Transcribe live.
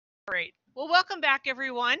Great. Well, welcome back,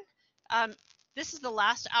 everyone. This is the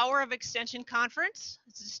last hour of Extension Conference.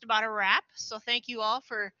 It's just about a wrap, so thank you all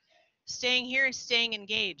for staying here and staying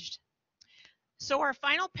engaged. So our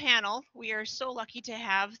final panel, we are so lucky to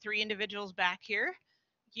have three individuals back here.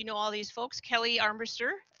 You know all these folks. Kelly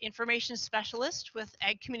Armbruster, Information Specialist with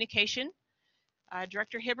Ag Communication.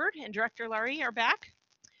 Director Hibbard and Director Laurie are back.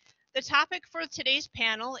 The topic for today's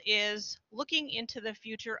panel is looking into the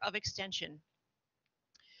future of Extension.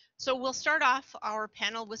 So we'll start off our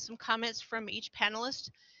panel with some comments from each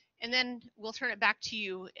panelist, and then we'll turn it back to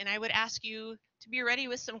you. And I would ask you to be ready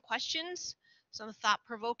with some questions, some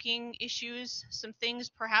thought-provoking issues, some things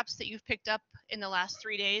perhaps that you've picked up in the last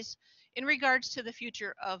 3 days in regards to the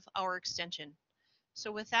future of our extension.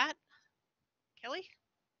 So with that, Kelly?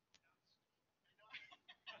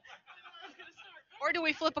 Or do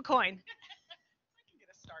we flip a coin? I can get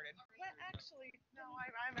us started. Well, actually, no,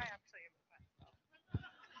 I'm actually.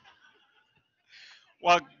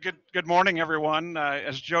 Well, good morning, everyone.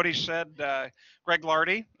 As Jody said, Greg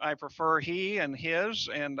Lardy. I prefer he and his,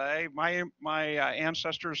 and my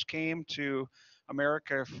ancestors came to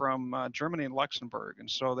America from Germany and Luxembourg, and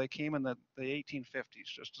so they came in the 1850s.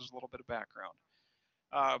 Just as a little bit of background.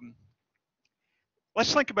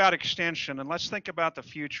 Let's think about extension, and let's think about the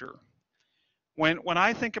future. When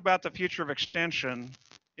I think about the future of extension,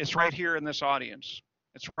 it's right here in this audience.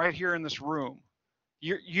 It's right here in this room.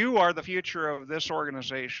 You are the future of this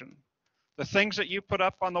organization. The things that you put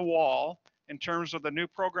up on the wall in terms of the new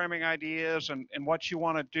programming ideas and what you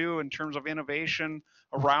want to do in terms of innovation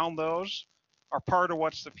around those are part of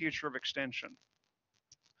what's the future of extension.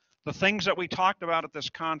 The things that we talked about at this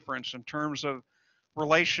conference in terms of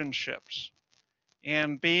relationships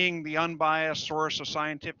and being the unbiased source of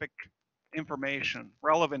scientific information,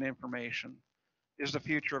 relevant information, is the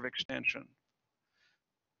future of extension.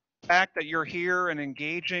 The fact that you're here and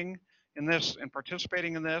engaging in this and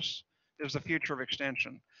participating in this is the future of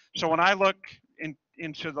extension. So when I look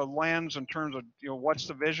into the lens in terms of what's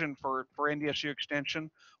the vision for NDSU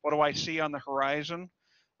Extension, what do I see on the horizon?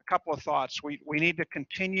 A couple of thoughts. We need to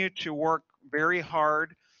continue to work very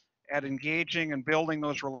hard at engaging and building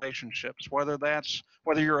those relationships, whether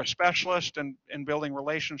you're a specialist in building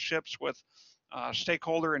relationships with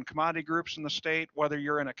stakeholder and commodity groups in the state, whether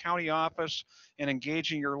you're in a county office and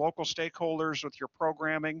engaging your local stakeholders with your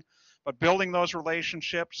programming, but building those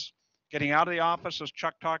relationships, getting out of the office, as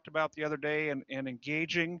Chuck talked about the other day, and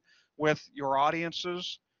engaging with your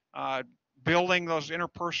audiences, building those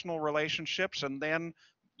interpersonal relationships, and then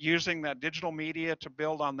using that digital media to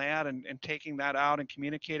build on that and taking that out and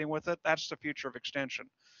communicating with it. That's the future of extension.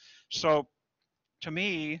 So to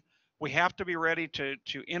me, we have to be ready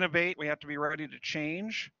to innovate. We have to be ready to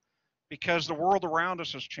change because the world around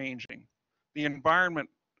us is changing. The environment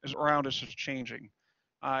around us is changing.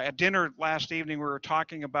 At dinner last evening, we were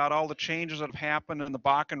talking about all the changes that have happened in the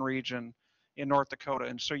Bakken region in North Dakota.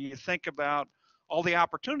 And so you think about all the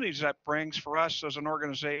opportunities that brings for us as an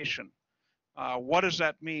organization. What does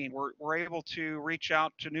that mean? We're able to reach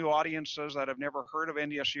out to new audiences that have never heard of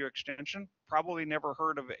NDSU Extension, probably never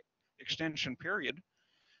heard of Extension, period.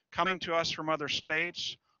 Coming to us from other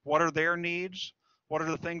states, what are their needs? What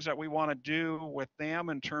are the things that we want to do with them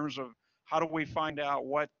in terms of how do we find out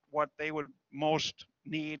what they would most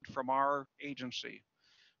need from our agency?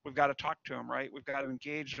 We've got to talk to them, right? We've got to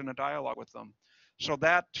engage in a dialogue with them. So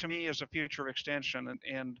that to me is the future of extension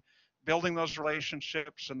and building those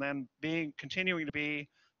relationships and then continuing to be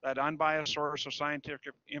that unbiased source of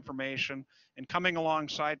scientific information and coming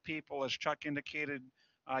alongside people, as Chuck indicated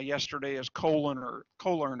yesterday, as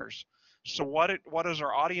co-learners. So what does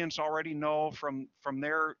our audience already know from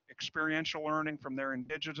their experiential learning, from their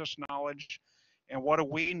indigenous knowledge, and what do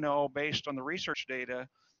we know based on the research data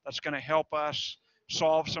that's going to help us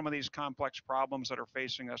solve some of these complex problems that are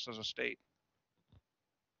facing us as a state?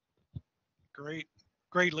 Great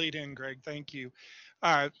lead in, Greg. Thank you.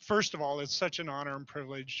 First of all, it's such an honor and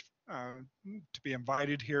privilege to be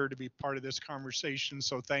invited here to be part of this conversation.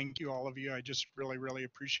 So thank you, all of you. I just really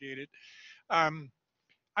appreciate it.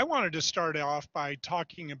 I wanted to start off by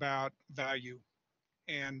talking about value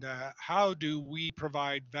and how do we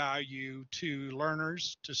provide value to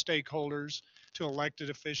learners, to stakeholders, to elected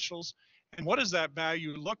officials, and what does that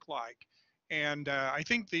value look like? And I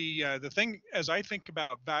think the thing, as I think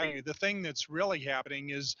about value, the thing that's really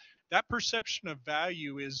happening is that perception of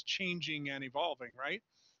value is changing and evolving, right?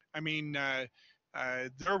 I mean,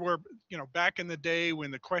 there were, back in the day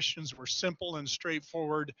when the questions were simple and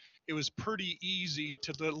straightforward, it was pretty easy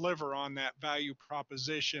to deliver on that value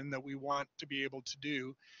proposition that we want to be able to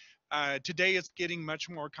do. Today, it's getting much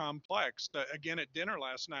more complex. Again, at dinner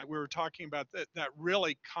last night, we were talking about that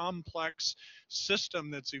really complex system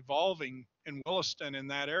that's evolving in Williston in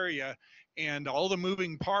that area, and all the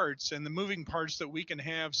moving parts that we can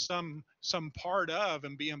have some part of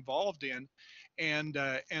and be involved in, and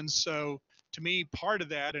so to me, part of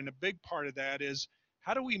that and a big part of that is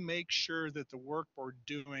how do we make sure that the work we're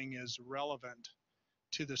doing is relevant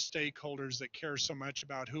to the stakeholders that care so much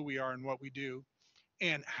about who we are and what we do,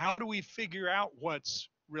 and how do we figure out what's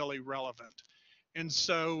really relevant? And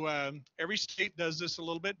so every state does this a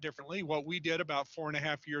little bit differently. What we did about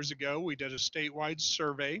 4.5 years ago, we did a statewide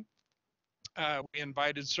survey. We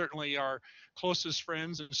invited certainly our closest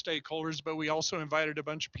friends and stakeholders, but we also invited a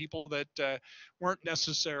bunch of people that weren't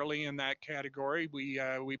necessarily in that category. We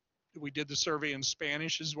did the survey in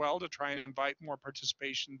Spanish as well to try and invite more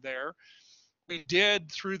participation there. We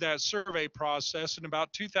did through that survey process, and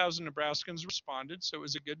about 2,000 Nebraskans responded, so it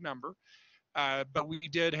was a good number. But we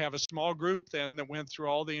did have a small group then that went through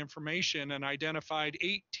all the information and identified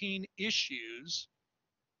 18 issues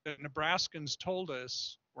that Nebraskans told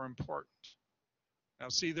us were important. Now,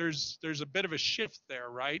 see, there's a bit of a shift there,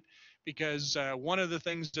 right? Because one of the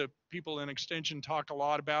things that people in Extension talk a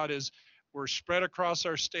lot about is we're spread across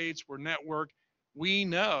our states, we're networked, we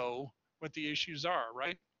know what the issues are,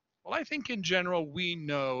 right? Well, I think in general, we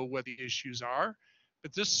know what the issues are,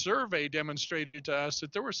 but this survey demonstrated to us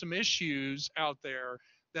that there were some issues out there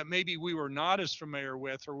that maybe we were not as familiar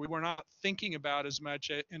with, or we were not thinking about as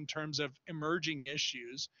much in terms of emerging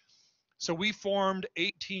issues. So we formed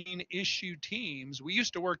 18 issue teams. We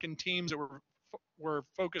used to work in teams that were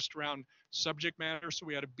focused around subject matter. So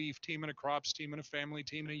we had a beef team and a crops team and a family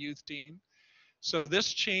team and a youth team. So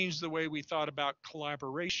this changed the way we thought about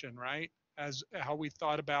collaboration, right? As how we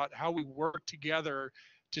thought about how we work together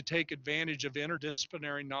to take advantage of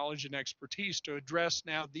interdisciplinary knowledge and expertise to address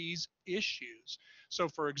now these issues. So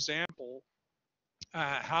for example,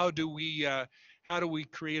 how do we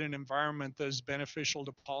create an environment that is beneficial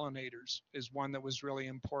to pollinators is one that was really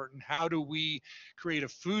important. How do we create a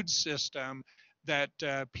food system that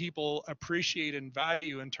people appreciate and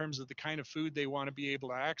value in terms of the kind of food they want to be able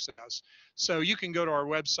to access? So you can go to our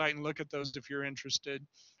website and look at those if you're interested.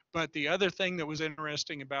 But the other thing that was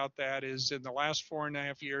interesting about that is in the last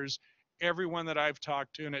 4.5 years, everyone that I've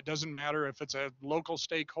talked to, and it doesn't matter if it's a local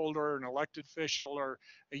stakeholder, an elected official, or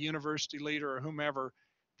a university leader, or whomever,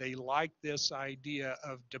 they like this idea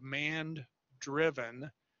of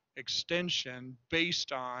demand-driven extension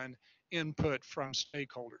based on input from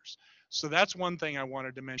stakeholders. So that's one thing I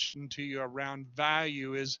wanted to mention to you around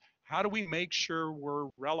value is how do we make sure we're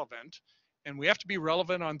relevant? And we have to be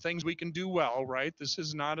relevant on things we can do well, right? This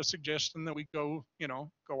is not a suggestion that we go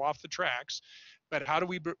off the tracks, but how do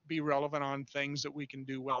we be relevant on things that we can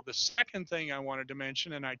do well? The second thing I wanted to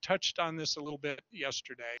mention, and I touched on this a little bit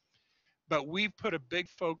yesterday, but we've put a big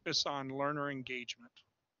focus on learner engagement.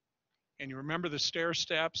 And you remember the stair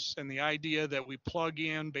steps and the idea that we plug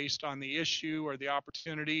in based on the issue or the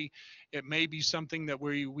opportunity. It may be something that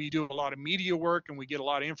we do a lot of media work and we get a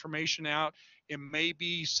lot of information out. It may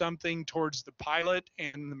be something towards the pilot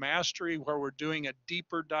and the mastery where we're doing a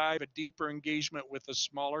deeper dive, a deeper engagement with a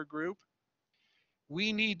smaller group.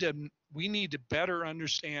 We need to better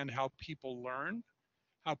understand how people learn,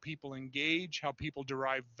 how people engage, how people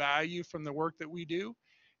derive value from the work that we do.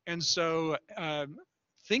 And so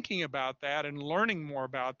thinking about that and learning more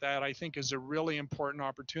about that, I think is a really important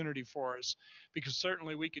opportunity for us, because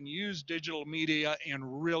certainly we can use digital media in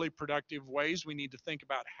really productive ways. We need to think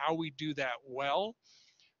about how we do that well.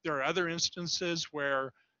 There are other instances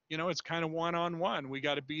where, it's kind of one-on-one. We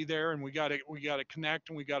got to be there and we got to connect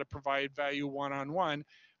and we got to provide value one-on-one.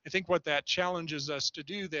 I think what that challenges us to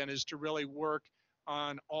do then is to really work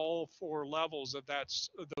on all 4 levels of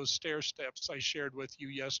those stair steps I shared with you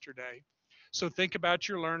yesterday. So think about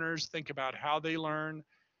your learners, think about how they learn.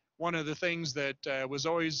 One of the things that was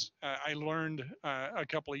always I learned a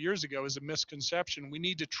couple of years ago is a misconception. We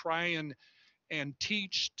need to try and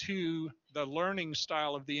teach to the learning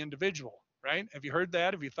style of the individual, right? Have you heard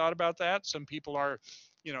that? Have you thought about that? Some people are,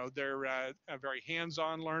 they're very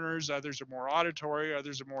hands-on learners. Others are more auditory.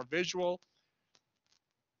 Others are more visual.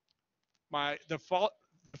 The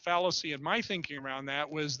fallacy in my thinking around that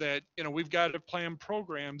was that, we've got to plan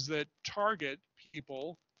programs that target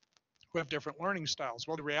people who have different learning styles.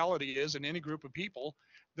 Well, the reality is in any group of people,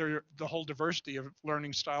 the whole diversity of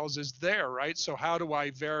learning styles is there, right? So how do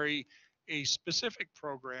I vary a specific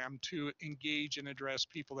program to engage and address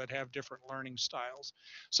people that have different learning styles?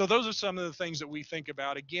 So those are some of the things that we think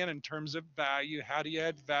about, again, in terms of value. How do you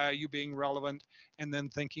add value, being relevant, and then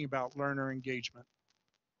thinking about learner engagement?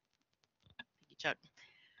 Chuck.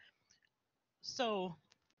 So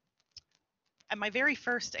at my very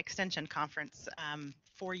first extension conference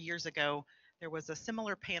 4 years ago, there was a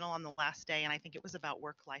similar panel on the last day, and I think it was about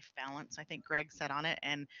work-life balance. I think Greg said on it,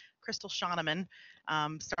 and Crystal Shoneman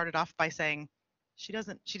started off by saying she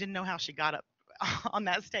didn't know how she got up on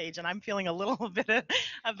that stage, and I'm feeling a little bit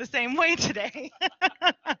of the same way today.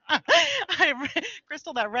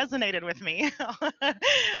 Crystal, that resonated with me.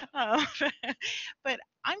 Um, but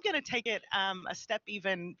I'm going to take it a step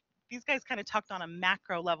even. These guys kind of talked on a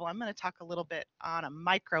macro level. I'm going to talk a little bit on a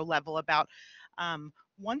micro level about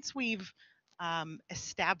once we've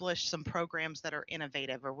established some programs that are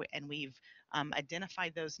innovative and we've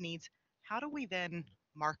identified those needs, how do we then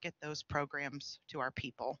market those programs to our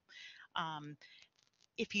people?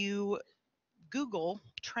 If you Google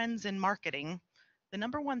trends in marketing, the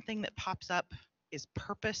number one thing that pops up is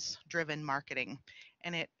purpose-driven marketing,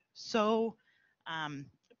 and it so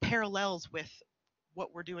parallels with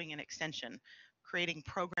what we're doing in extension, creating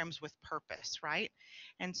programs with purpose, right?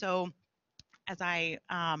 And so as I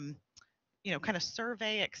kind of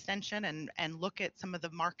survey extension and look at some of the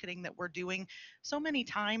marketing that we're doing, so many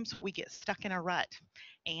times we get stuck in a rut.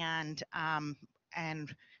 And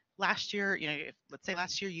last year, let's say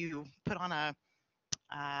last year you put on a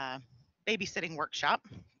babysitting workshop,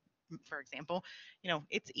 for example.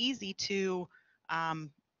 It's easy to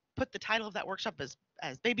put the title of that workshop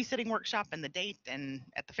as babysitting workshop and the date and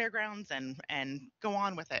at the fairgrounds and go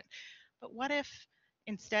on with it. But what if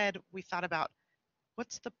instead we thought about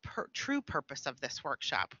what's the true purpose of this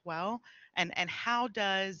workshop? Well, and how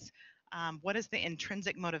does what is the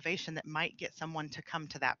intrinsic motivation that might get someone to come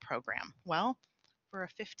to that program? Well, for a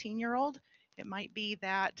 15-year-old, it might be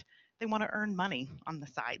that they want to earn money on the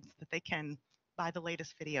sides, that they can buy the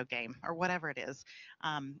latest video game or whatever it is.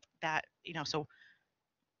 How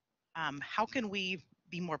can we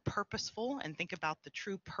be more purposeful and think about the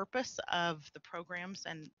true purpose of the programs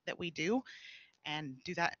and that we do, and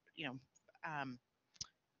do that,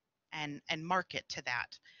 and market to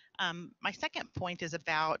that. My second point is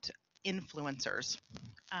about influencers.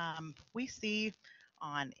 We see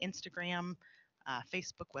on Instagram,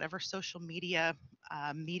 Facebook, whatever social media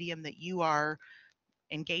medium that you are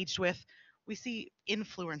engaged with, we see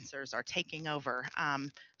influencers are taking over.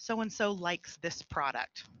 So-and-so likes this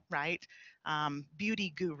product, right?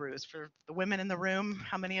 Beauty gurus. For the women in the room,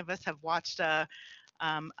 how many of us have watched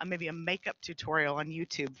maybe a makeup tutorial on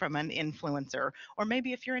YouTube from an influencer? Or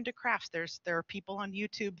maybe if you're into crafts, there are people on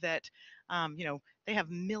YouTube that, they have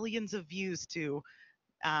millions of views to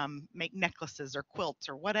make necklaces or quilts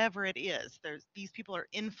or whatever it is. These people are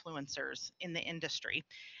influencers in the industry.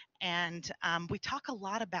 And we talk a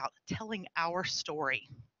lot about telling our story,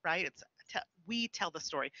 right? We tell the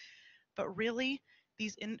story, but really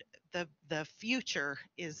the future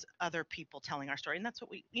is other people telling our story. And that's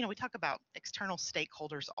what we talk about external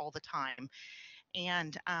stakeholders all the time.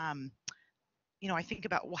 And I think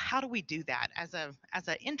about, well, how do we do that? As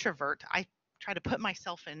an introvert, I try to put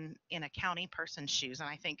myself in a county person's shoes, and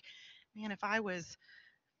I think, man, if I was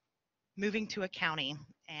moving to a county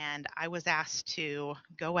and I was asked to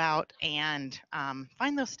go out and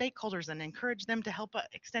find those stakeholders and encourage them to help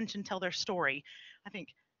extension tell their story, I think,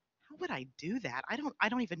 how would I do that? I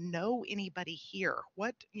don't even know anybody here.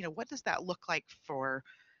 What does that look like for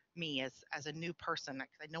me as a new person?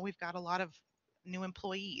 I know we've got a lot of new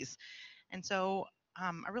employees, and so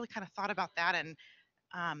I really kind of thought about that, and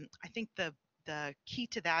I think the key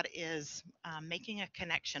to that is making a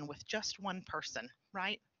connection with just one person,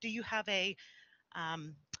 right? Do you have a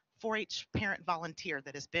 4-H parent volunteer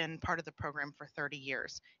that has been part of the program for 30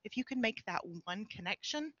 years? If you can make that one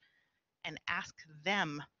connection and ask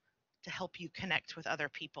them to help you connect with other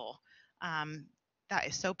people, that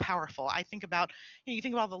is so powerful. I think about, you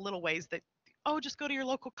think about all the little ways that, just go to your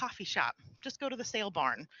local coffee shop, just go to the sale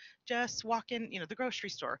barn, just walk in, the grocery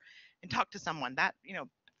store and talk to someone. That,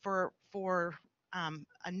 for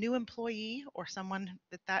a new employee or someone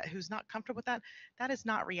who's not comfortable with that, that is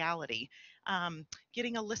not reality.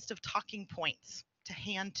 Getting a list of talking points to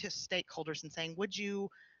hand to stakeholders and saying, would you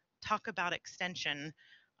talk about extension,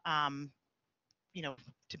 to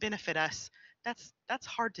benefit us? That's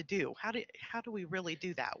hard to do. How do we really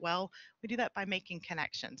do that? Well, we do that by making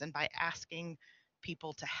connections and by asking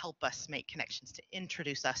people to help us make connections, to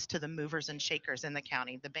introduce us to the movers and shakers in the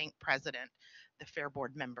county, the bank president, the fair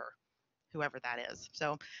board member, whoever that is.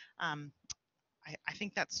 So I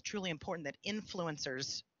think that's truly important, that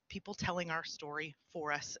influencers, people telling our story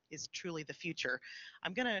for us, is truly the future.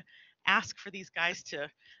 I'm going to ask for these guys to,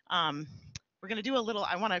 we're going to do a little,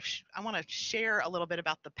 I want to share a little bit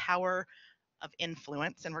about the power of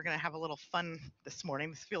influence, and we're going to have a little fun this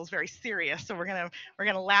morning. This feels very serious, so we're going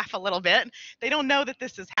to laugh a little bit. They don't know that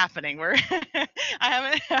this is happening.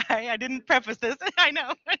 I didn't preface this. I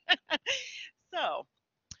know. So,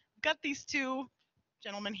 got these two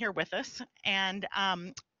gentlemen here with us, and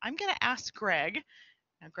I'm going to ask Greg.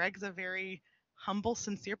 Now, Greg's a very humble,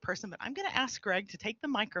 sincere person, but I'm going to ask Greg to take the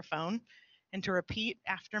microphone and to repeat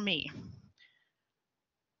after me.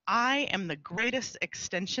 I am the greatest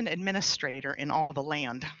extension administrator in all the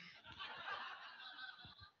land.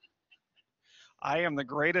 I am the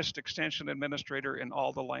greatest extension administrator in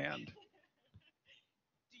all the land.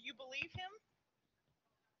 Do you believe him?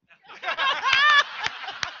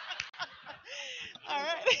 All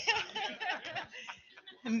right.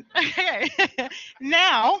 Okay.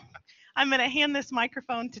 Now, I'm going to hand this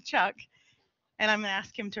microphone to Chuck, and I'm going to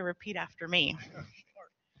ask him to repeat after me.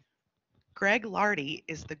 Greg Lardy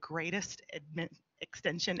is the greatest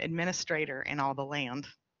extension administrator in all the land.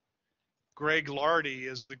 Greg Lardy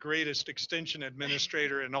is the greatest extension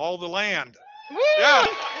administrator in all the land. Woo! Yeah.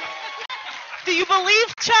 Do you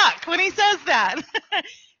believe Chuck when he says that?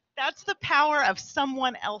 That's the power of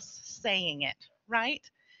someone else saying it, right?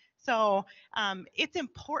 So it's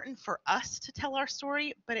important for us to tell our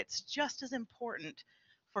story, but it's just as important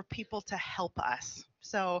for people to help us.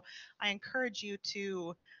 So I encourage you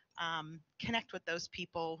to connect with those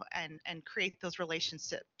people and create those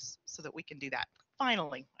relationships so that we can do that.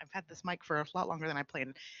 Finally, I've had this mic for a lot longer than I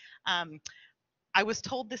planned. I was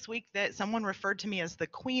told this week that someone referred to me as the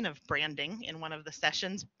queen of branding in one of the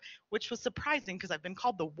sessions, which was surprising because I've been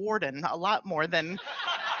called the warden a lot more than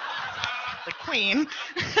the queen.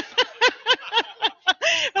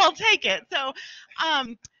 But I'll take it. So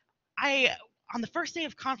on the first day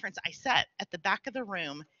of conference, I sat at the back of the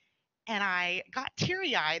room and I got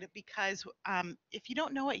teary-eyed because if you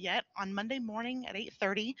don't know it yet, on Monday morning at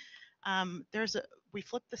 8:30, we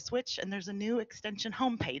flip the switch and there's a new extension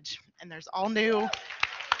homepage and there's all new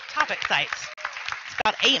topic sites. It's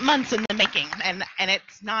about 8 months in the making, and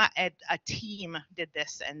it's not a team did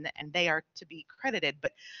this, and they are to be credited.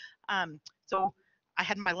 But so I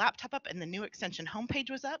had my laptop up and the new extension homepage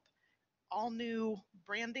was up, all new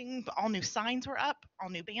branding, all new signs were up, all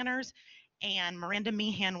new banners, and Miranda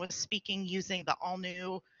Meehan was speaking using the all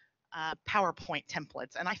new PowerPoint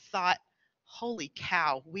templates, and I thought, holy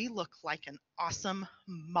cow, we look like an awesome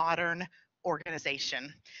modern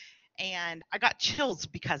organization. And I got chills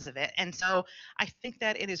because of it. And so I think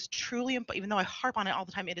that it is truly, even though I harp on it all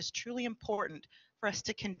the time, it is truly important for us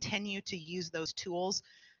to continue to use those tools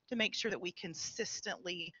to make sure that we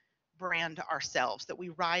consistently brand ourselves, that we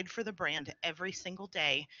ride for the brand every single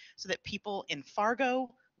day so that people in Fargo,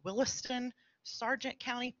 Williston, Sargent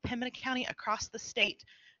County, Pembina County, across the state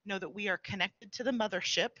know that we are connected to the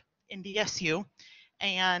mothership, NDSU,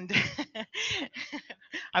 and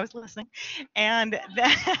I was listening, and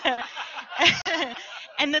that,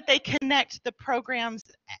 and that they connect the programs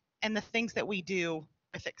and the things that we do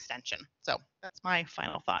with extension. So that's my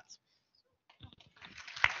final thoughts.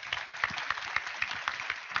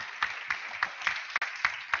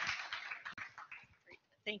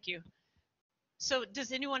 Thank you. So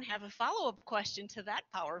does anyone have a follow-up question to that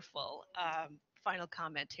powerful final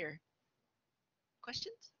comment here?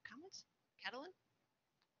 Questions, comments? Catalin?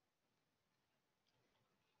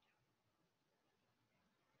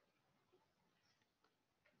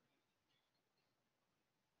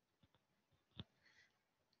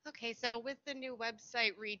 Okay, so with the new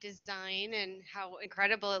website redesign and how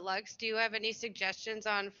incredible it looks, do you have any suggestions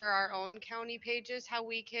on for our own county pages, how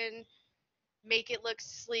we can make it look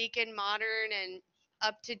sleek and modern and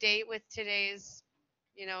up to date with today's,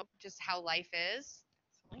 just how life is?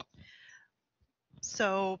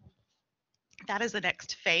 So that is the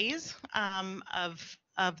next phase of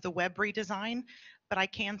the web redesign, but I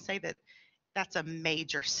can say that that's a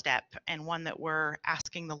major step and one that we're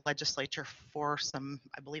asking the legislature for some,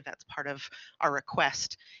 I believe that's part of our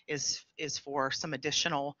request is for some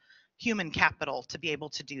additional human capital to be able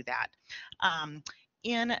to do that.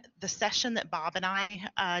 In the session that Bob and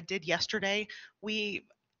I did yesterday,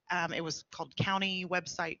 it was called County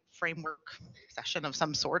Website Framework session of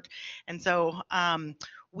some sort. And so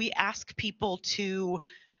we ask people to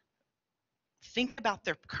think about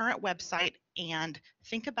their current website and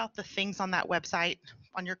think about the things on that website,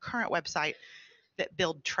 on your current website, that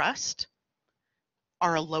build trust,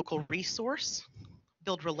 are a local resource,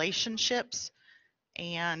 build relationships,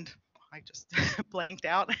 and I just blanked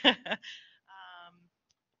out.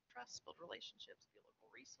 Trust, build relationships, be a local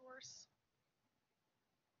resource.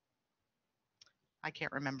 I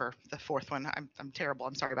can't remember the fourth one. I'm terrible.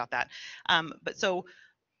 I'm sorry about that. But so,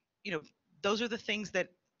 those are the things that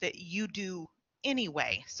that you do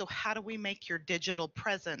anyway. So how do we make your digital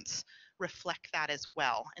presence reflect that as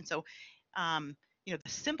well? And so, you know, the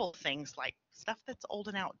simple things like stuff that's old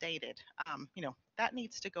and outdated, you know, that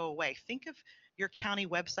needs to go away. Think of your county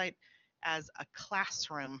website as a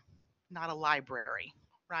classroom, not a library,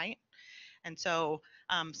 right? And so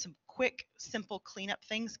some quick, simple cleanup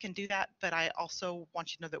things can do that. But I also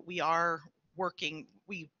want you to know that we are working,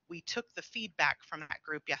 we took the feedback from that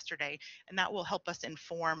group yesterday, and that will help us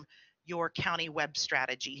inform your county web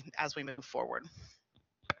strategy as we move forward.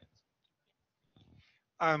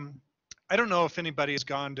 I don't know if anybody has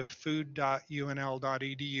gone to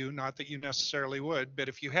food.unl.edu, not that you necessarily would, but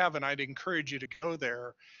if you haven't, I'd encourage you to go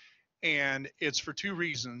there. And it's for two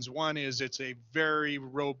reasons. One is it's a very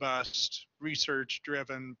robust,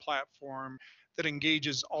 research-driven platform that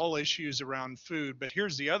engages all issues around food. But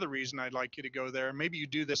here's the other reason I'd like you to go there. Maybe you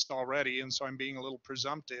do this already, and so I'm being a little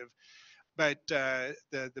presumptive. But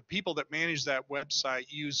the people that manage that website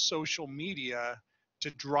use social media to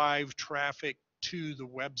drive traffic to the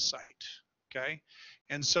website. Okay.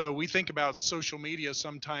 And so we think about social media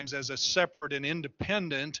sometimes as a separate and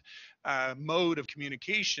independent mode of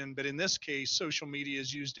communication. But in this case, social media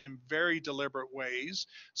is used in very deliberate ways.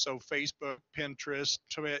 So Facebook, Pinterest,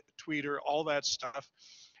 Twitter, all that stuff.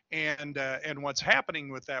 And what's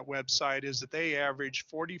happening with that website is that they average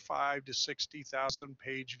 45 to 60,000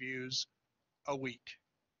 page views a week,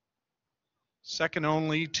 second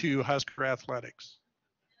only to Husker Athletics.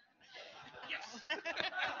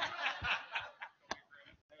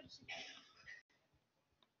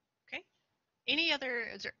 Okay. Is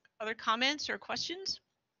there other comments or questions?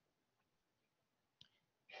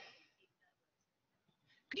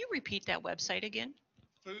 Could you repeat that website again?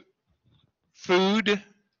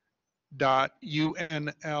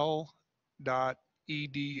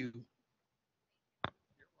 Food.unl.edu.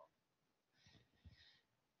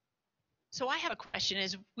 So I have a question.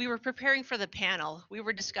 As we were preparing for the panel, we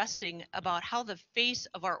were discussing about how the face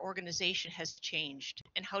of our organization has changed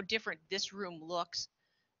and how different this room looks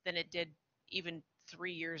than it did even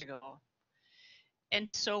 3 years ago. And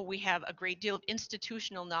so we have a great deal of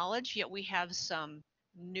institutional knowledge, yet we have some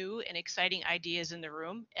new and exciting ideas in the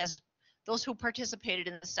room. As those who participated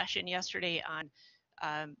in the session yesterday on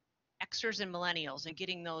Xers and millennials and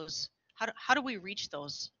getting those, how do we reach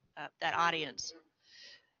those, that audience?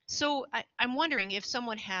 So I'm wondering if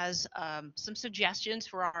someone has some suggestions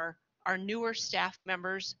for our newer staff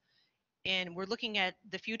members, and we're looking at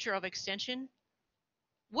the future of Extension.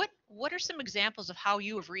 What are some examples of how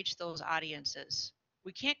you have reached those audiences?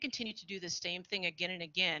 We can't continue to do the same thing again and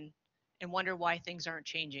again and wonder why things aren't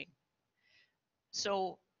changing.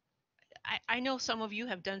 So I know some of you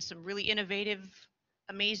have done some really innovative,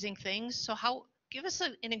 amazing things. So give us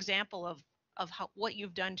an example of what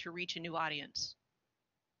you've done to reach a new audience.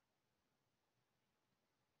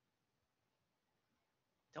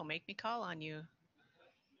 Don't make me call on you.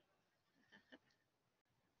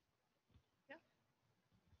 Yeah.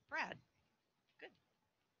 Brad, good.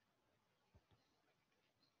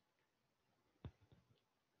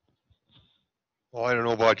 Well, I don't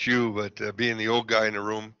know about you, but being the old guy in the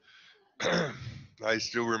room, I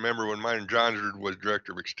still remember when mine and John was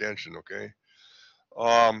director of extension. Okay,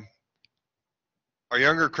 our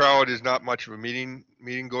younger crowd is not much of a meeting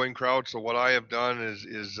going crowd. So what I have done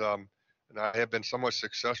is and I have been somewhat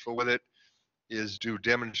successful with it, is do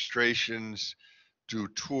demonstrations, do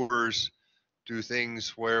tours, do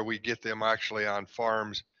things where we get them actually on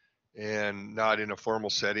farms and not in a formal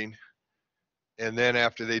setting. And then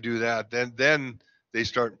after they do that, then they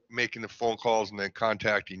start making the phone calls and then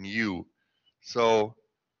contacting you. So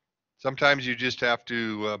sometimes you just have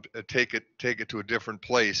to take it to a different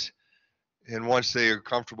place. And once they are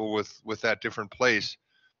comfortable with that different place,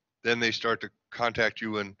 then they start to contact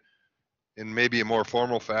you in maybe a more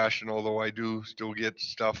formal fashion, although I do still get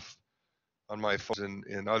stuff on my phone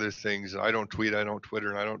and other things. I don't tweet, I don't Twitter,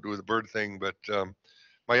 and I don't do the bird thing, but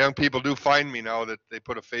my young people do find me now that they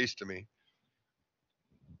put a face to me.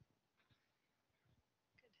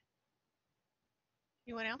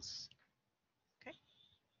 Anyone else? Okay.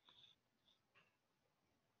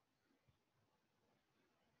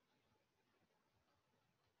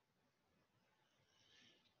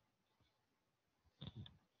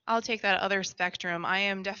 I'll take that other spectrum. I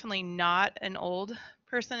am definitely not an old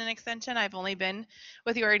person in extension. I've only been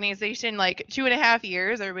with the organization like 2.5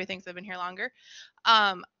 years. Everybody thinks I've been here longer.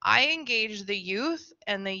 I engage the youth,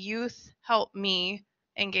 and the youth help me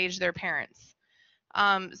engage their parents.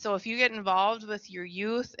 So if you get involved with your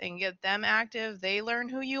youth and get them active, they learn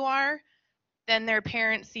who you are, then their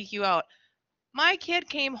parents seek you out. My kid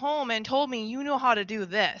came home and told me, you know how to do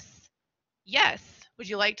this. Yes, Would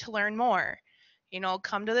you like to learn more?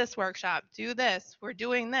 Come to this workshop, do this, we're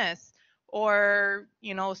doing this. Or,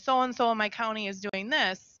 so and so in my county is doing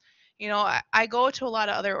this. I go to a lot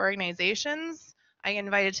of other organizations. I get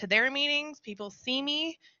invited to their meetings. People see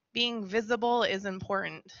me. Being visible is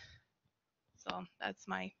important. So that's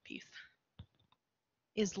my piece.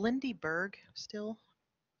 Is Lindy Berg still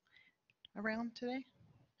around today?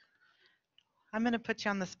 I'm going to put you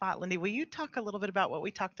on the spot, Lindy. Will you talk a little bit about what we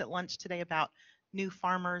talked at lunch today about new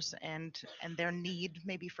farmers and their need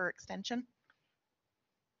maybe for extension?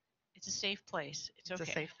 It's a safe place. It's okay.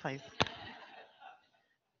 A safe place.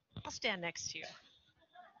 I'll stand next to you.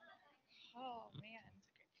 Oh man.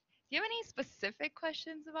 Do you have any specific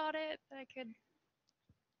questions about it that I could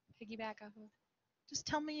piggyback off of? Just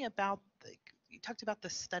tell me about you talked about the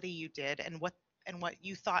study you did and what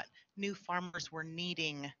you thought new farmers were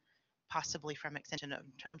needing possibly from extension in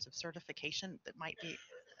terms of certification. That might be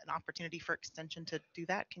an opportunity for extension to do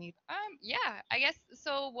that. Can you? Yeah, I guess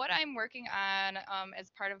so. What I'm working on as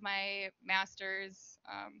part of my master's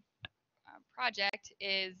project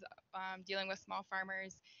is dealing with small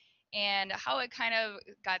farmers, and how it kind of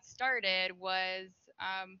got started was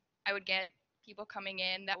I would get people coming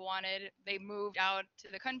in that they moved out to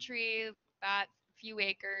the country, bought a few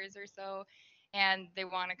acres or so, and they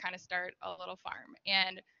want to kind of start a little farm.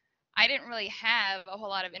 And I didn't really have a whole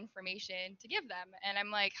lot of information to give them. And I'm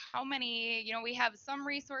like, how many, we have some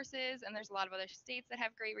resources, and there's a lot of other states that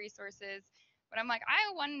have great resources. But I'm like,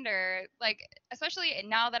 I wonder, like, especially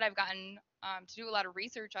now that I've gotten to do a lot of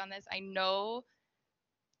research on this, I know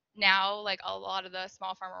now like a lot of the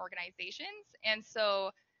small farmer organizations. And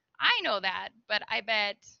so I know that, but I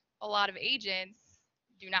bet a lot of agents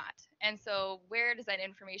do not. And so where does that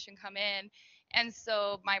information come in? And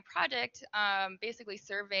so my project basically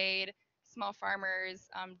surveyed small farmers,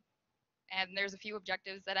 and there's a few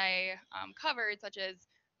objectives that I covered, such as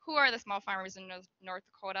who are the small farmers in North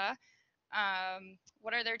Dakota?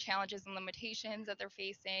 What are their challenges and limitations that they're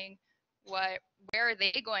facing? Where are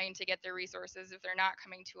they going to get their resources if they're not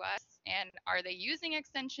coming to us? And are they using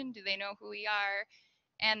extension? Do they know who we are?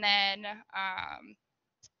 And then,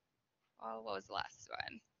 what was the last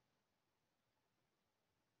one?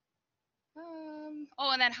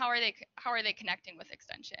 And then how are they connecting with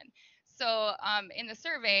extension? So in the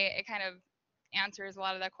survey, it kind of answers a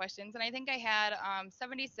lot of that questions. And I think I had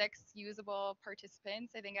 76 usable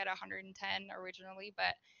participants. I think I had 110 originally,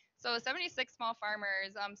 but so 76 small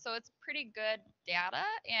farmers. So it's pretty good data,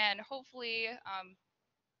 and hopefully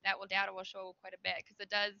data will show quite a bit, because it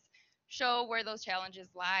does show where those challenges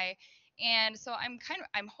lie. And so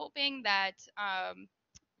I'm hoping that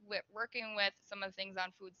with working with some of the things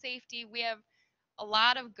on food safety, we have a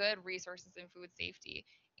lot of good resources in food safety.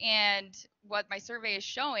 And what my survey is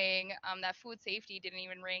showing, that food safety didn't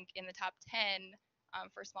even rank in the top 10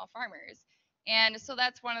 for small farmers. And so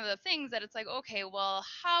that's one of the things that it's like, okay, well,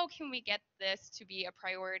 how can we get this to be a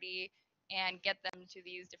priority and get them to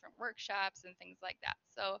these different workshops and things like that?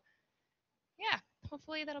 So yeah,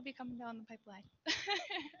 hopefully that'll be coming down the pipeline.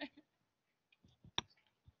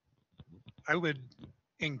 I would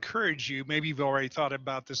encourage you, maybe you've already thought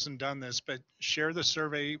about this and done this, but share the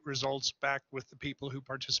survey results back with the people who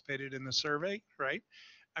participated in the survey, right?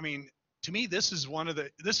 I mean, to me, this is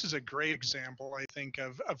a great example, I think,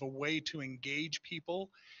 of a way to engage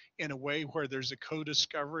people in a way where there's a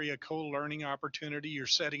co-discovery, a co-learning opportunity. You're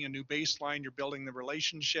setting a new baseline, you're building the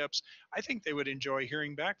relationships. I think they would enjoy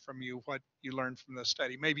hearing back from you what you learned from the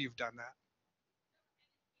study. Maybe you've done that.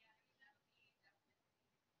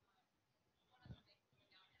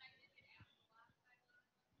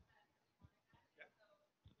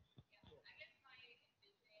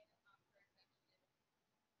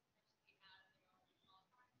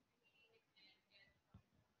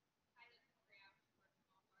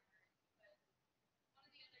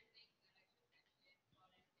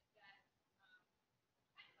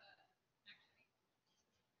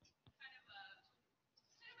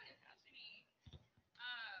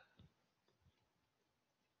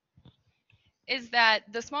 Is that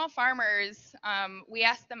the small farmers, we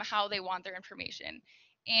asked them how they want their information,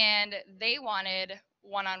 and they wanted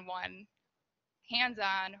one-on-one,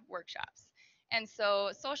 hands-on workshops. And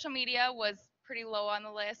so social media was pretty low on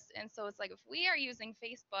the list. And so it's like, if we are using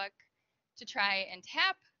Facebook to try and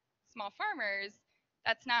tap small farmers,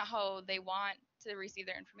 that's not how they want to receive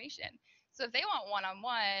their information. So if they want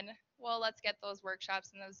one-on-one, well, let's get those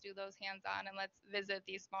workshops and let's do those hands-on, and let's visit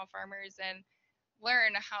these small farmers and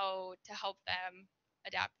learn how to help them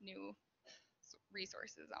adapt new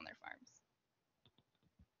resources on their farms.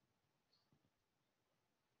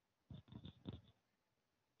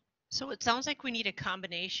 So it sounds like we need a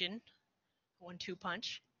combination. 1-2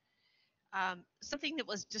 punch. Something that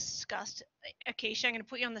was discussed, Acacia, I'm going to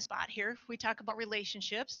put you on the spot here. We talk about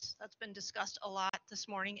relationships. That's been discussed a lot this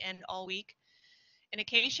morning and all week. And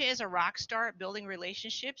Acacia is a rock star at building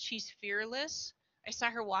relationships. She's fearless. I saw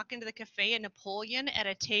her walk into the cafe in Napoleon at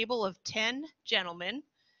a table of 10 gentlemen.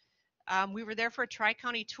 We were there for a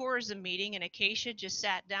Tri-County tourism meeting, and Acacia just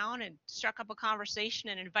sat down and struck up a conversation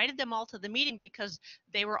and invited them all to the meeting because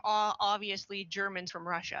they were all obviously Germans from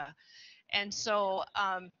Russia. And so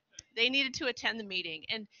they needed to attend the meeting.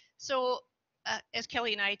 And so as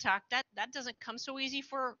Kelly and I talked, that doesn't come so easy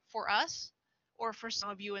for us or for some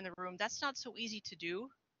of you in the room. That's not so easy to do.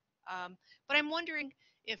 But I'm wondering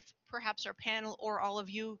if perhaps our panel or all of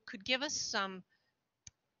you could give us some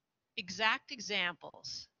exact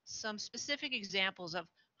examples, some specific examples of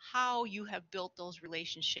how you have built those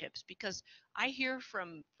relationships, because I hear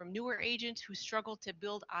from newer agents who struggle to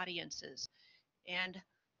build audiences, and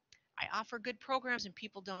I offer good programs and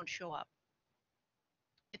people don't show up.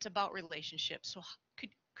 It's about relationships. So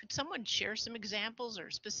could someone share some examples or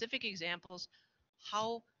specific examples?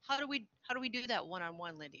 How do we do that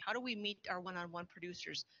one-on-one, Lindy? How do we meet our one-on-one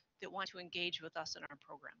producers that want to engage with us in our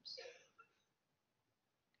programs?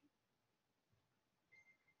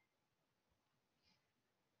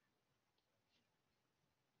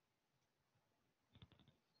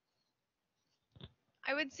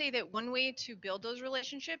 I would say that one way to build those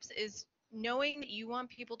relationships is knowing that you want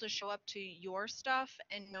people to show up to your stuff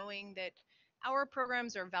and knowing that our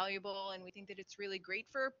programs are valuable and we think that it's really great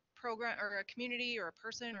for a program or a community or a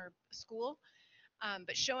person or a school,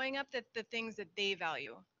 but showing up that the things that they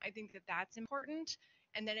value. I think that that's important.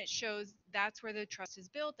 And then it shows that's where the trust is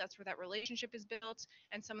built, that's where that relationship is built,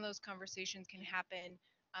 and some of those conversations can happen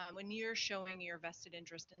when you're showing your vested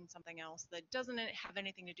interest in something else that doesn't have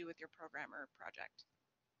anything to do with your program or project.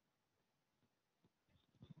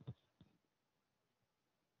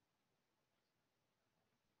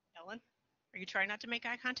 Ellen, are you trying not to make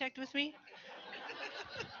eye contact with me?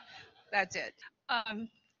 That's it.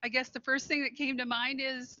 I guess the first thing that came to mind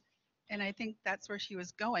is, and I think that's where she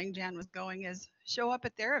was going, Jan was going, is show up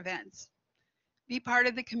at their events. Be part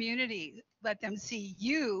of the community. Let them see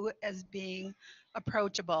you as being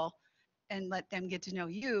approachable and let them get to know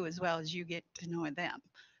you as well as you get to know them.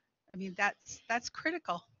 I mean, that's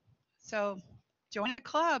critical. So join a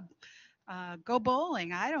club, go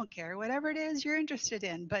bowling. I don't care, whatever it is you're interested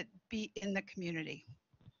in, but be in the community.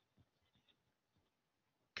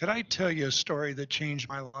 Could I tell you a story that changed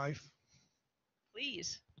my life?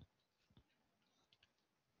 Please.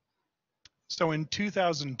 So in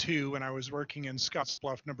 2002, when I was working in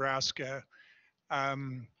Scottsbluff, Nebraska,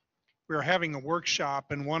 we were having a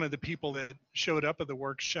workshop, and one of the people that showed up at the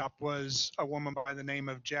workshop was a woman by the name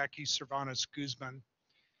of Jackie Cervantes Guzman.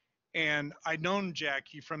 And I'd known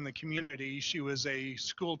Jackie from the community. She was a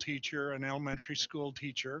school teacher, an elementary school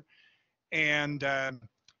teacher. And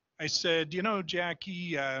I said, you know,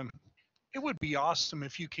 Jackie, it would be awesome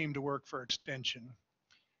if you came to work for Extension.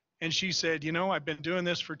 And she said, you know, I've been doing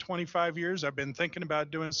this for 25 years. I've been thinking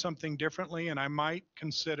about doing something differently, and I might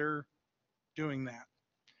consider doing that.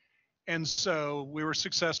 And so we were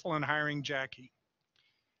successful in hiring Jackie,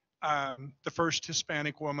 the first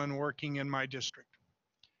Hispanic woman working in my district.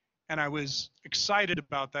 And I was excited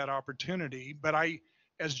about that opportunity. But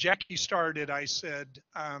as Jackie started, I said,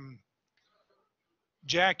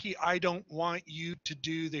 Jackie, I don't want you to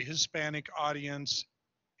do the Hispanic audience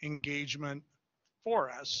engagement for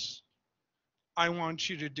us. I want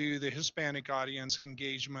you to do the Hispanic audience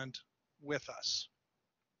engagement with us.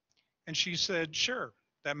 And she said, sure,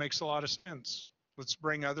 that makes a lot of sense. Let's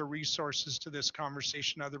bring other resources to this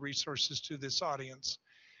conversation, other resources to this audience.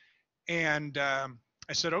 And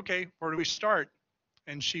I said, okay, where do we start?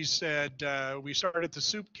 And she said, we start at the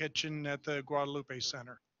soup kitchen at the Guadalupe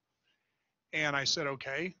Center. And I said,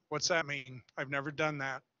 okay, what's that mean? I've never done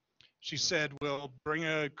that. She said, we'll bring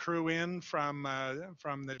a crew in from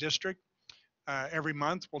the district every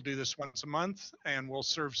month. We'll do this once a month, and we'll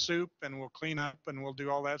serve soup, and we'll clean up, and we'll do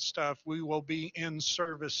all that stuff. We will be in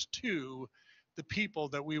service to the people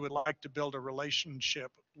that we would like to build a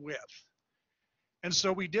relationship with. And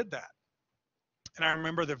so we did that. And I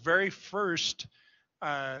remember the very first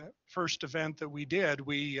event that we did,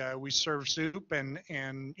 we served soup,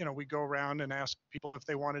 and you know, we go around and ask people if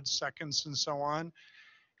they wanted seconds and so on.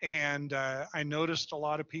 And I noticed a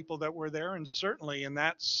lot of people that were there, and certainly in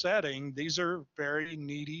that setting, these are very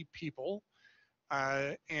needy people.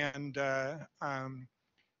 And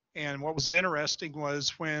what was interesting was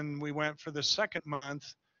when we went for the second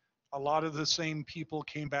month, a lot of the same people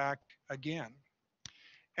came back again.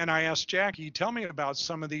 And I asked Jackie, tell me about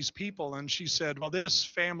some of these people. And she said, well, this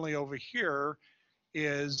family over here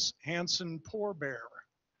is Hanson Poor Bear,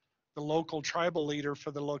 the local tribal leader for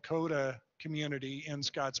the Lakota community in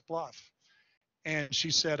Scotts Bluff. And she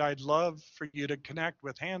said, I'd love for you to connect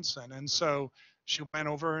with Hanson. And so she went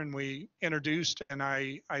over and we introduced, and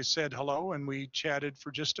I said hello, and we chatted for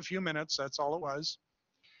just a few minutes. That's all it was.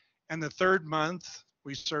 And the third month,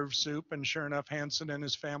 we served soup, and sure enough, Hanson and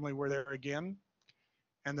his family were there again.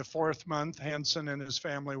 And the fourth month, Hanson and his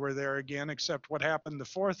family were there again, except what happened the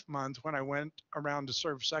fourth month when I went around to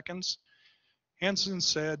serve seconds, Hanson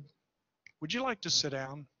said, would you like to sit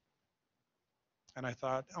down? And I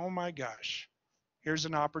thought, oh my gosh, here's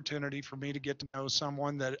an opportunity for me to get to know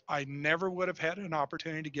someone that I never would have had an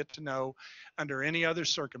opportunity to get to know under any other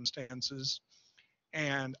circumstances.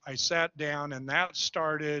 And I sat down, and that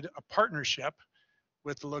started a partnership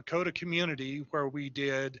with the Lakota community where we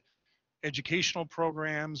did educational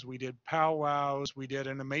programs, we did powwows, we did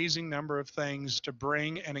an amazing number of things to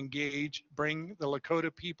bring and engage, bring the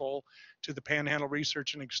Lakota people to the Panhandle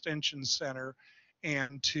Research and Extension Center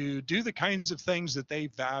and to do the kinds of things that they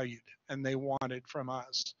valued and they wanted from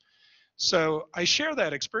us. So I share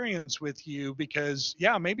that experience with you because,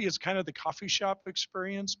 yeah, maybe it's kind of the coffee shop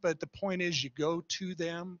experience, but the point is you go to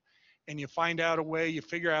them and you find out a way, you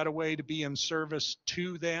figure out a way to be in service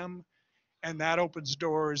to them, and that opens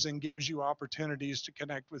doors and gives you opportunities to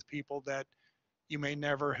connect with people that you may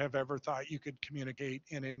never have ever thought you could communicate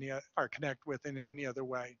in any or connect with in any other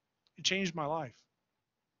way. It changed my life.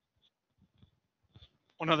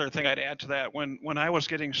 One other thing I'd add to that, when I was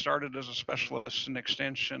getting started as a specialist in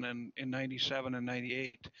extension in 97 and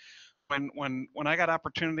 98, when I got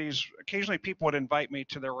opportunities, occasionally people would invite me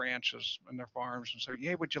to their ranches and their farms and say,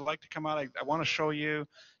 hey, would you like to come out? I want to show you,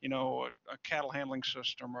 a cattle handling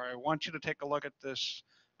system, or I want you to take a look at this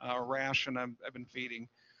ration I've been feeding.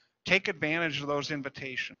 Take advantage of those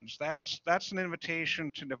invitations. That's an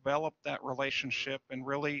invitation to develop that relationship and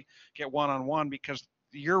really get one-on-one, because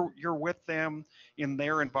you're with them in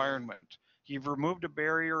their environment. You've removed a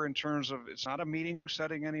barrier in terms of it's not a meeting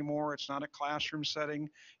setting anymore. It's not a classroom setting.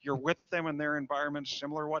 You're with them in their environment,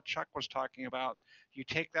 similar to what Chuck was talking about. You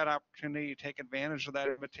take that opportunity, you take advantage of that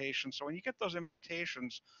invitation. So when you get those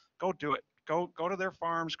invitations, go do it. Go to their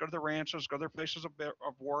farms, go to their ranches, go to their places of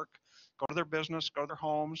work, go to their business, go to their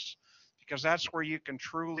homes, because that's where you can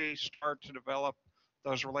truly start to develop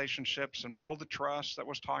those relationships and build the trust that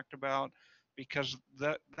was talked about, because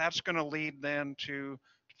that's going to lead then to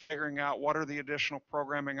figuring out what are the additional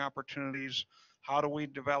programming opportunities. How do we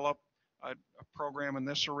develop a program in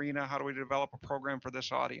this arena? How do we develop a program for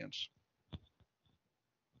this audience?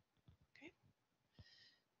 Okay.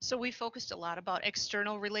 So we focused a lot about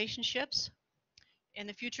external relationships and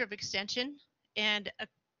the future of extension. And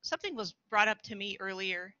something was brought up to me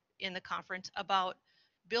earlier in the conference about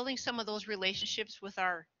building some of those relationships with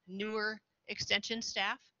our newer extension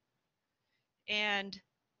staff. And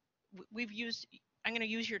we've used, I'm going to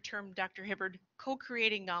use your term, Dr. Hibbard,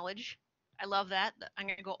 co-creating knowledge. I love that. I'm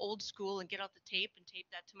going to go old school and get out the tape and tape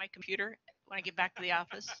that to my computer when I get back to the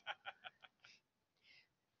office.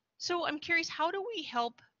 So I'm curious, how do we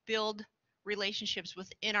help build relationships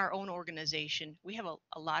within our own organization? We have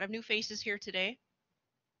a lot of new faces here today.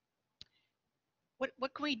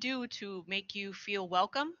 What can we do to make you feel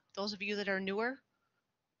welcome? Those of you that are newer,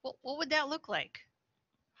 what would that look like?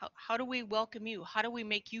 How do we welcome you? How do we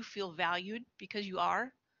make you feel valued because you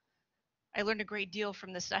are? I learned a great deal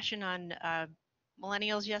from the session on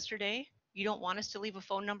millennials yesterday. You don't want us to leave a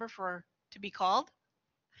phone number to be called.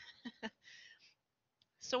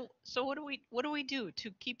 So what do we do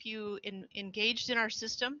to keep you engaged in our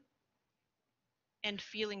system and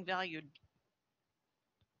feeling valued?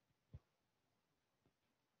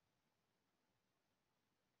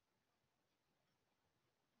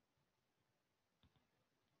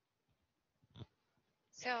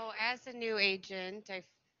 So as a new agent,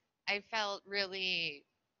 I felt really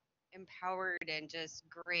empowered and just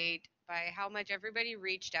great by how much everybody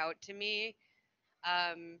reached out to me.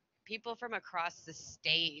 People from across the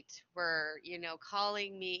state were,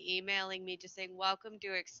 calling me, emailing me, just saying, welcome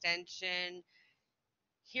to Extension.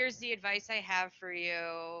 Here's the advice I have for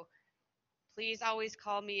you. Please always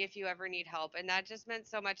call me if you ever need help. And that just meant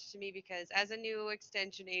so much to me because as a new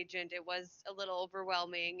extension agent, it was a little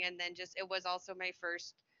overwhelming. And then it was also my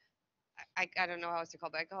first, I don't know how else to call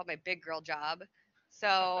it, but I call it my big girl job.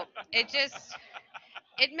 So it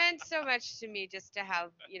meant so much to me just to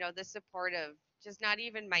have, the support of just not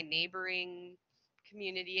even my neighboring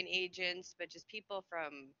community and agents, but just people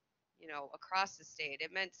from, across the state.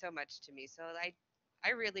 It meant so much to me. So I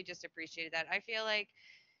really just appreciated that. I feel like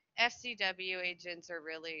FCW agents are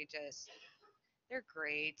really just, they're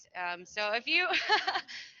great. So if you,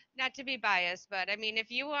 not to be biased, but I mean,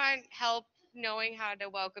 if you want help knowing how to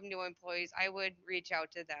welcome new employees, I would reach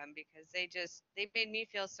out to them because they made me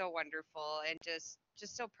feel so wonderful and just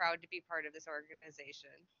so proud to be part of this organization.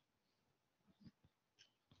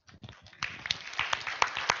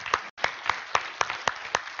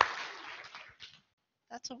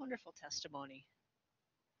 That's a wonderful testimony.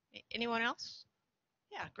 Anyone else?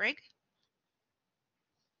 Yeah, Greg?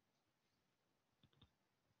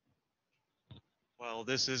 Well,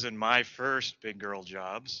 this isn't my first big girl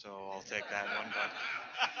job, so I'll take that one.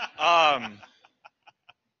 But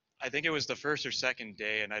I think it was the first or second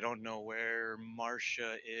day, and I don't know where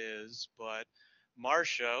Marcia is, but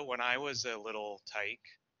Marcia, when I was a little tyke,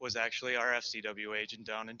 was actually our FCW agent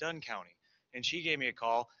down in Dunn County, and she gave me a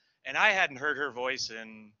call, and I hadn't heard her voice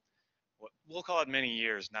in we'll call it many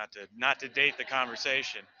years, not to date the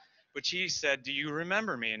conversation, but she said, "Do you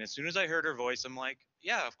remember me?" And as soon as I heard her voice, I'm like,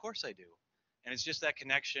 "Yeah, of course I do." And it's just that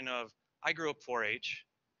connection of I grew up 4-H.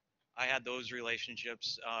 I had those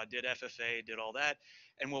relationships, did FFA, did all that.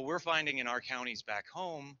 And what we're finding in our counties back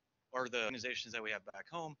home, or the organizations that we have back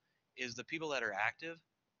home, is the people that are active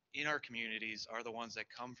in our communities are the ones that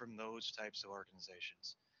come from those types of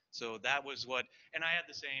organizations. So that was what, and I had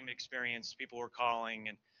the same experience. People were calling,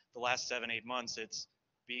 and the last 7-8 months, it's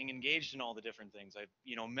being engaged in all the different things. I've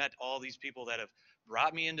met all these people that have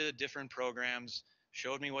brought me into different programs,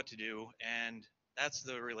 showed me what to do, and that's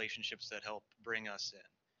the relationships that help bring us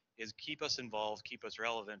in, is keep us involved, keep us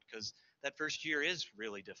relevant, because that first year is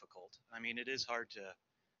really difficult. I mean, it is hard to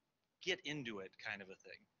get into it, kind of a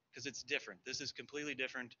thing, because it's different. This is completely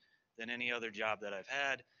different than any other job that I've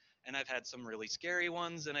had, and I've had some really scary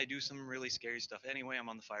ones, and I do some really scary stuff anyway. I'm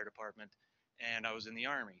on the fire department, and I was in the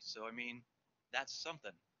Army, so I mean, that's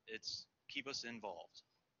something. It's keep us involved.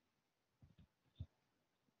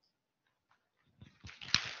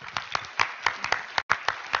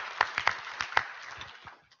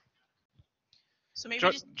 So maybe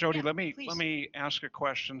Jody, yeah, let please. me ask a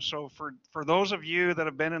question. So for those of you that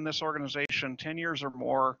have been in this organization 10 years or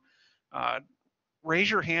more,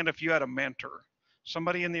 raise your hand if you had a mentor,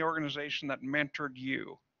 somebody in the organization that mentored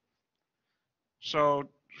you. So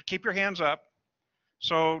keep your hands up.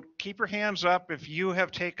 So keep your hands up if you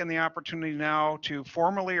have taken the opportunity now to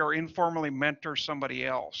formally or informally mentor somebody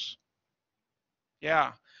else.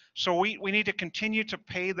 Yeah. So we need to continue to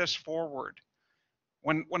pay this forward.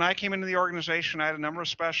 When I came into the organization, I had a number of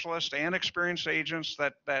specialists and experienced agents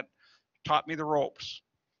that taught me the ropes.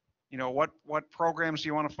 What programs do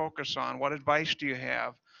you want to focus on? What advice do you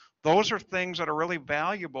have? Those are things that are really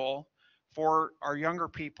valuable for our younger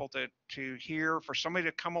people to hear, for somebody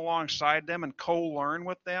to come alongside them and co-learn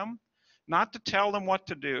with them, not to tell them what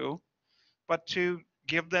to do, but to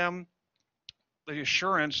give them the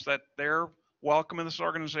assurance that they're welcome in this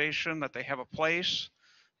organization, that they have a place,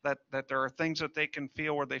 that there are things that they can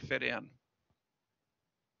feel where they fit in.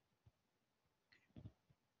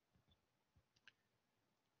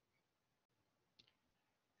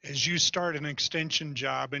 As you start an extension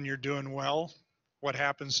job and you're doing well, what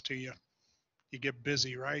happens to you? You get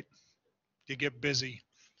busy, right? You get busy.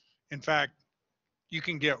 In fact, you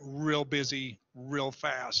can get real busy real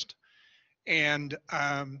fast. And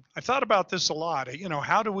I thought about this a lot.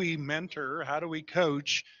 How do we mentor? How do we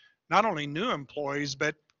coach not only new employees,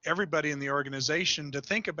 but everybody in the organization to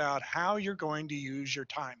think about how you're going to use your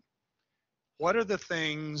time? What are the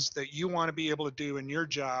things that you want to be able to do in your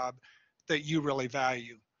job that you really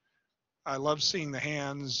value? I love seeing the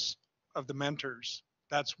hands of the mentors.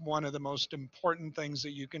 That's one of the most important things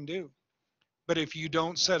that you can do. But if you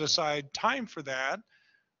don't set aside time for that,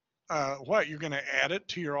 you're going to add it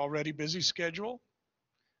to your already busy schedule?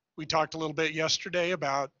 We talked a little bit yesterday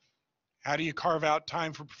about how do you carve out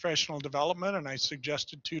time for professional development, and I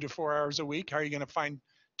suggested 2 to 4 hours a week. How are you going to find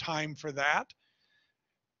time for that?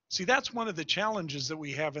 See, that's one of the challenges that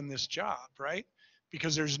we have in this job, right?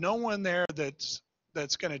 Because there's no one there that's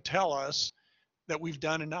going to tell us that we've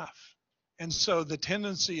done enough. And so the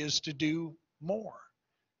tendency is to do more.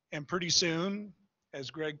 And pretty soon,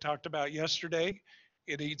 as Greg talked about yesterday,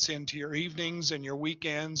 it eats into your evenings and your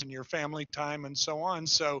weekends and your family time and so on.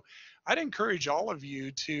 So I'd encourage all of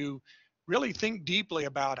you to really think deeply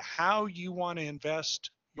about how you want to invest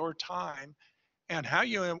your time and how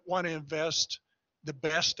you want to invest the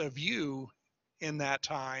best of you in that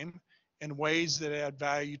time in ways that add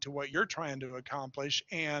value to what you're trying to accomplish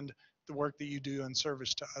and the work that you do in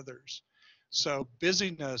service to others. So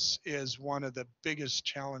busyness is one of the biggest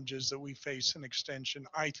challenges that we face in extension,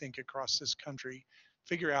 I think, across this country.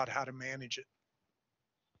 Figure out how to manage it.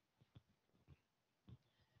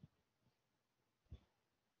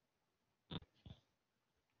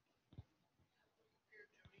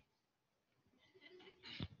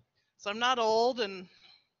 So I'm not old, and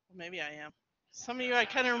maybe I am. Some of you I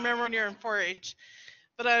kind of remember when you're in 4-H,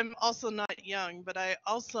 but I'm also not young. But I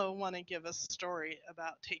also want to give a story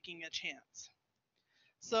about taking a chance.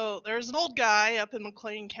 So there's an old guy up in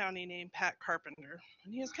McLean County named Pat Carpenter,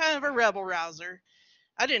 and he was kind of a rebel rouser.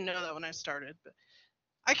 I didn't know that when I started, but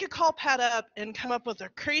I could call Pat up and come up with the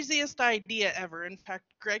craziest idea ever. In fact,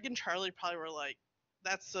 Greg and Charlie probably were like,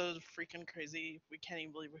 that's so freaking crazy. We can't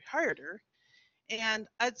even believe we hired her. And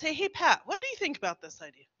I'd say, hey, Pat, what do you think about this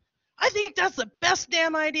idea? I think that's the best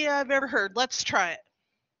damn idea I've ever heard. Let's try it.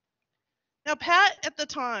 Now, Pat at the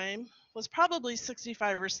time was probably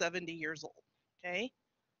 65 or 70 years old. Okay.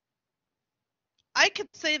 I could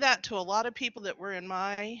say that to a lot of people that were in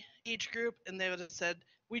my age group, and they would have said,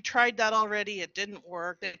 we tried that already. It didn't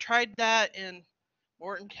work. They tried that in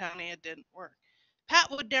Morton County. It didn't work. Pat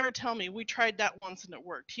would never tell me we tried that once and it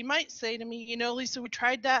worked. He might say to me, you know, Lisa, we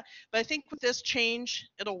tried that, but I think with this change,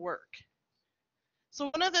 it'll work. So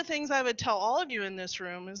one of the things I would tell all of you in this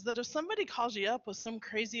room is that if somebody calls you up with some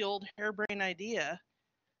crazy old harebrained idea,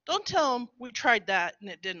 don't tell them we tried that and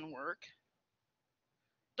it didn't work.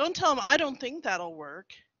 Don't tell them I don't think that'll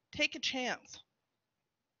work. Take a chance.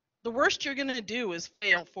 The worst you're going to do is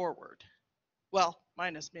fail forward. Well,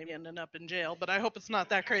 minus maybe ending up in jail, but I hope it's not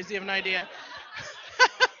that crazy of an idea.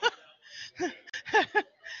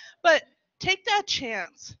 But take that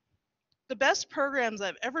chance. The best programs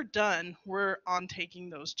I've ever done were on taking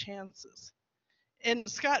those chances. And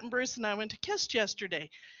Scott and Bruce and I went to KIST yesterday. And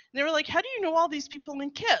they were like, how do you know all these people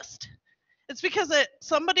in KIST? It's because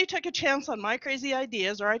somebody took a chance on my crazy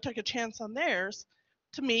ideas, or I took a chance on theirs,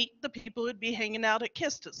 to meet the people who'd be hanging out at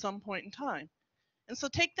KIST at some point in time. And so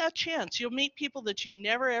take that chance. You'll meet people that you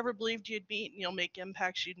never ever believed you'd meet, and you'll make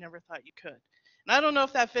impacts you'd never thought you could. And I don't know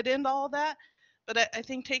if that fit into all that, but I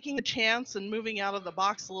think taking a chance and moving out of the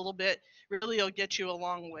box a little bit really will get you a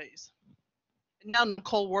long ways. And now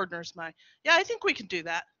Nicole Wardner's yeah, I think we can do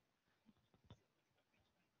that.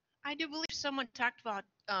 I do believe someone talked about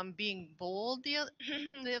being bold the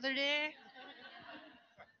other day.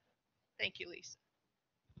 Thank you, Lisa.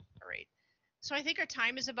 All right. So I think our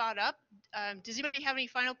time is about up. Does anybody have any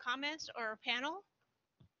final comments or panel?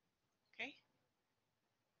 Okay.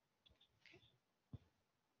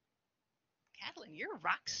 Kathleen, you're a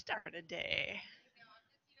rock star today.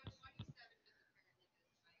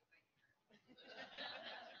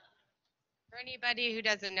 For anybody who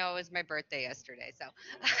doesn't know, it was my birthday yesterday, so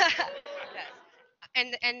yes.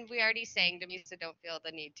 And we already sang to me, so don't feel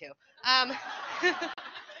the need to.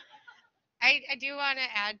 I do want to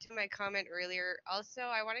add to my comment earlier. Also,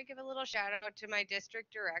 I want to give a little shout out to my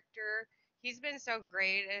district director. He's been so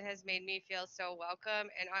great and has made me feel so welcome.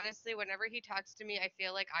 And honestly, whenever he talks to me, I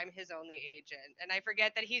feel like I'm his only agent. And I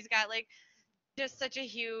forget that he's got like just such a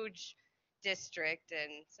huge district.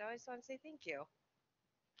 And so I just want to say thank you.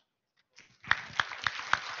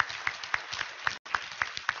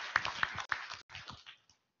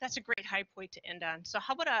 That's a great high point to end on. So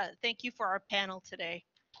how about a thank you for our panel today?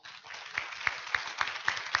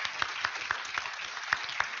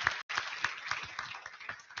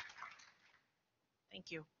 Thank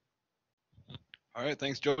you. All right,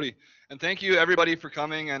 thanks, Jody. And thank you, everybody, for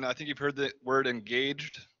coming. And I think you've heard the word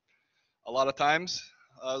engaged a lot of times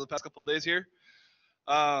the past couple of days here.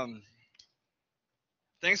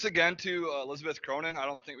 Thanks again to Elizabeth Cronin. I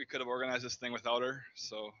don't think we could have organized this thing without her.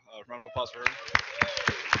 So round of applause for her.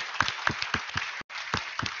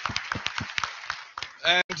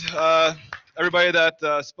 And everybody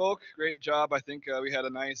that spoke, great job. I think we had a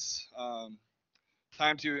nice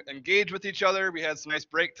time to engage with each other. We had some nice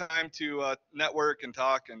break time to network and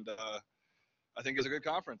talk, and I think it was a good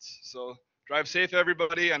conference. So drive safe,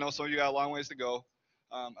 everybody. I know some of you got a long ways to go.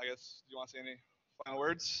 I guess, do you want to say any final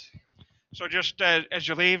words? So just as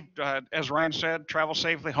you leave, as Ryan said, travel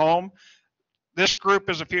safely home. This group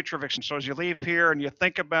is the future of Extension. So as you leave here and you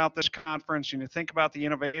think about this conference and you think about the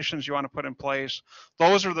innovations you want to put in place,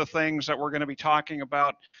 those are the things that we're going to be talking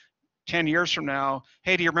about 10 years from now.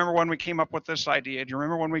 Hey, do you remember when we came up with this idea? Do you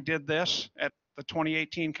remember when we did this at the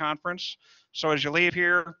 2018 conference? So as you leave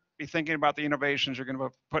here, be thinking about the innovations you're going to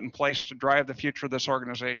put in place to drive the future of this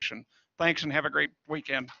organization. Thanks and have a great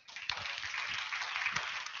weekend.